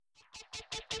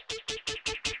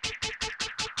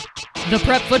The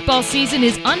prep football season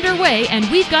is underway, and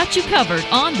we've got you covered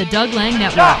on the Doug Lang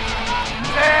Network.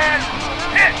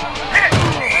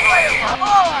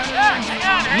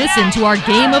 Listen to our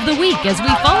Game of the Week as we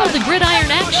follow the gridiron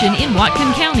action in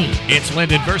Whatcom County. It's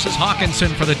Linden versus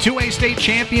Hawkinson for the 2A state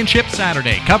championship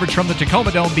Saturday. Coverage from the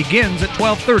Tacoma Dome begins at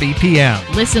 12:30 p.m.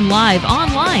 Listen live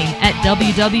online at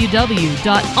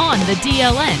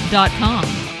www.onthedln.com.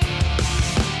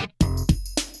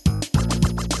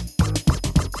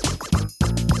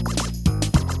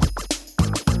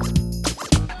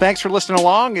 Thanks for listening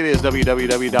along. It is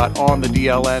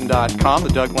www.onthedln.com, the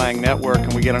Doug Lang Network,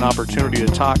 and we get an opportunity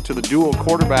to talk to the dual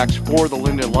quarterbacks for the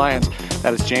Linden Lions.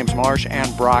 That is James Marsh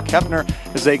and Brock Hepner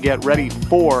as they get ready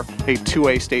for a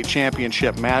 2A state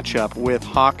championship matchup with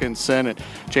Hawkinson. And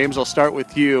James, I'll start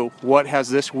with you. What has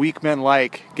this week been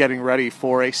like getting ready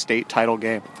for a state title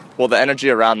game? Well, the energy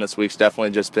around this week's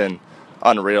definitely just been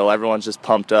unreal. Everyone's just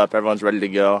pumped up. Everyone's ready to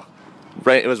go.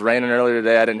 It was raining earlier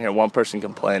today. I didn't hear one person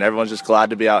complain. Everyone's just glad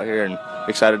to be out here and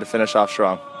excited to finish off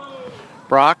strong.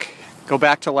 Brock, go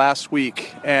back to last week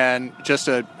and just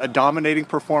a dominating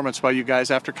performance by you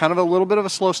guys after kind of a little bit of a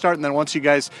slow start, and then once you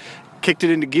guys kicked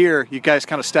it into gear, you guys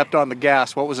kind of stepped on the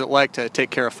gas. What was it like to take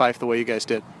care of Fife the way you guys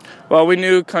did? Well, we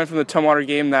knew coming from the Tumwater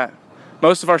game that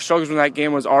most of our struggles in that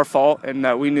game was our fault, and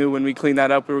that we knew when we cleaned that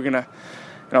up we were going to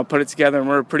put it together, and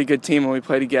we're a pretty good team when we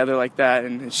play together like that,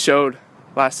 and it showed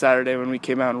last Saturday when we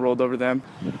came out and rolled over them.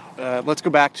 Let's go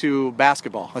back to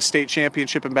basketball, a state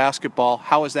championship in basketball.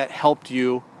 How has that helped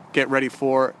you get ready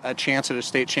for a chance at a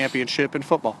state championship in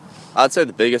football? I'd say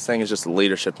the biggest thing is just the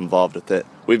leadership involved with it.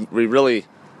 We really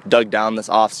dug down this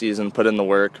offseason, put in the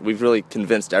work. We've really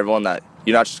convinced everyone that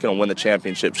you're not just going to win the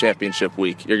championship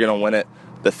week. You're going to win it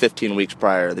the 15 weeks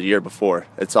prior, the year before.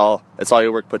 It's all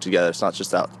your work put together. It's not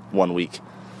just that 1 week.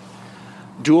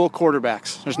 Dual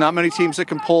quarterbacks. There's not many teams that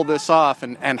can pull this off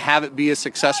and have it be as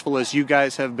successful as you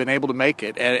guys have been able to make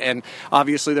it. And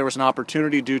obviously there was an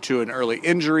opportunity due to an early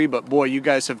injury, but boy, you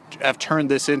guys have turned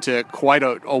this into quite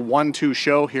a 1-2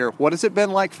 show here. What has it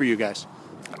been like for you guys?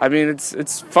 I mean,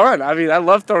 it's fun. I mean, I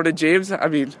love throwing to James. I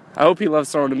mean, I hope he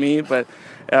loves throwing to me, but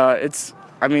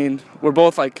we're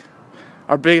both like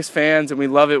our biggest fans, and we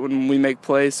love it when we make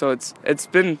plays. So it's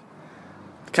been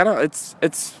kind of,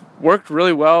 it's worked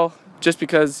really well, just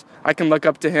because I can look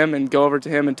up to him and go over to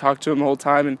him and talk to him the whole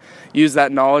time and use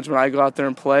that knowledge when I go out there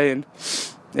and play. And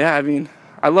yeah, I mean,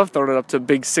 I love throwing it up to a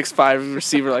big 6'5"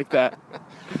 receiver like that.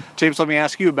 James, let me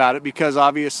ask you about it, because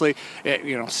obviously,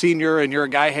 senior, and you're a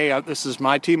guy, hey, this is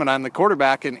my team and I'm the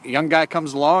quarterback, and a young guy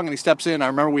comes along and he steps in. I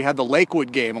remember we had the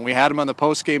Lakewood game and we had him on the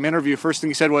post-game interview. First thing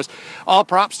he said was, all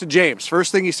props to James.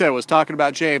 First thing he said was talking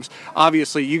about James.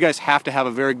 Obviously, you guys have to have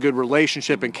a very good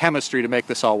relationship and chemistry to make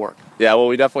this all work. Yeah, well,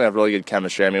 we definitely have really good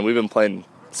chemistry. I mean, we've been playing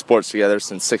sports together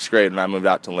since 6th grade when I moved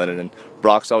out to Linden, and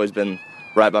Brock's always been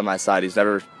right by my side.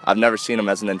 I've never seen him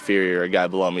as an inferior or a guy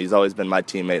below me. He's always been my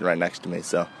teammate right next to me,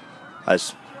 so I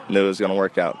just knew it was going to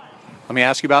work out. Let me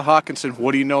ask you about Hawkinson.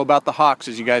 What do you know about the Hawks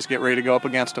as you guys get ready to go up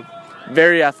against them?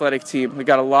 Very athletic team. We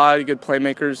got a lot of good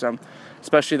playmakers,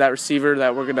 especially that receiver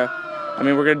that we're gonna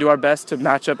do our best to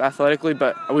match up athletically,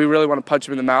 but we really want to punch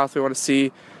them in the mouth. We want to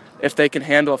see if they can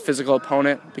handle a physical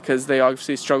opponent, because they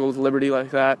obviously struggle with Liberty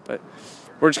like that. But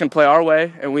we're just going to play our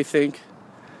way, and we think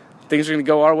things are going to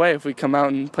go our way if we come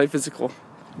out and play physical.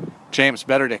 James,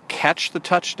 better to catch the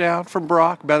touchdown from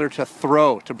Brock, better to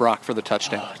throw to Brock for the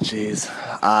touchdown? Oh, jeez.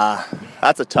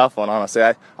 That's a tough one, honestly.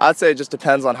 I'd say it just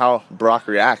depends on how Brock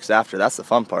reacts after. That's the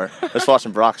fun part. Just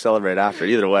watching Brock celebrate after.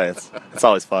 Either way, it's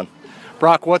always fun.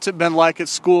 Brock, what's it been like at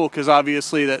school? Because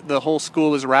obviously the whole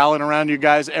school is rallying around you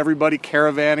guys. Everybody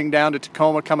caravanning down to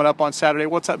Tacoma coming up on Saturday.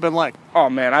 What's that been like? Oh,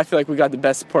 man, I feel like we got the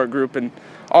best support group in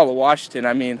all of Washington.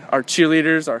 I mean, our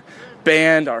cheerleaders, our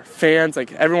band, our fans,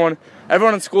 like everyone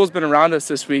in school has been around us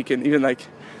this week, and even like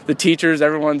the teachers,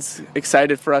 everyone's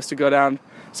excited for us to go down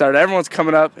Saturday. Everyone's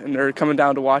coming up and they're coming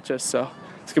down to watch us, so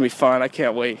it's going to be fun. I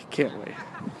can't wait.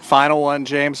 Final one,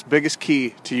 James. Biggest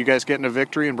key to you guys getting a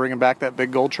victory and bringing back that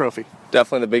big gold trophy?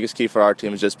 Definitely the biggest key for our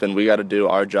team has just been we got to do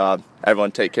our job.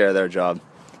 Everyone take care of their job.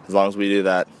 As long as we do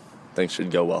that, things should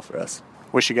go well for us.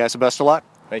 Wish you guys the best of luck.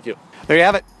 Thank you. There you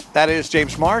have it. That is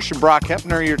James Marsh and Brock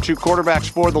Hepner, your two quarterbacks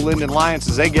for the Linden Lions,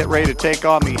 as they get ready to take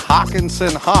on the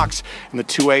Hawkinson Hawks in the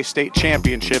 2A state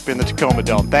championship in the Tacoma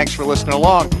Dome. Thanks for listening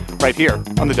along right here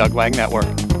on the Doug Lang Network.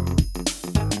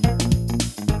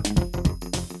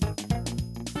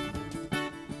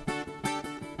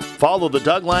 Follow the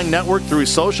Doug Lang Network through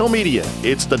social media.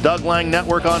 It's the Doug Lang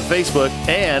Network on Facebook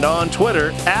and on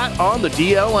Twitter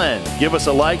 @OnTheDLN. Give us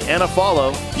a like and a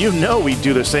follow. You know we'd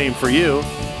do the same for you.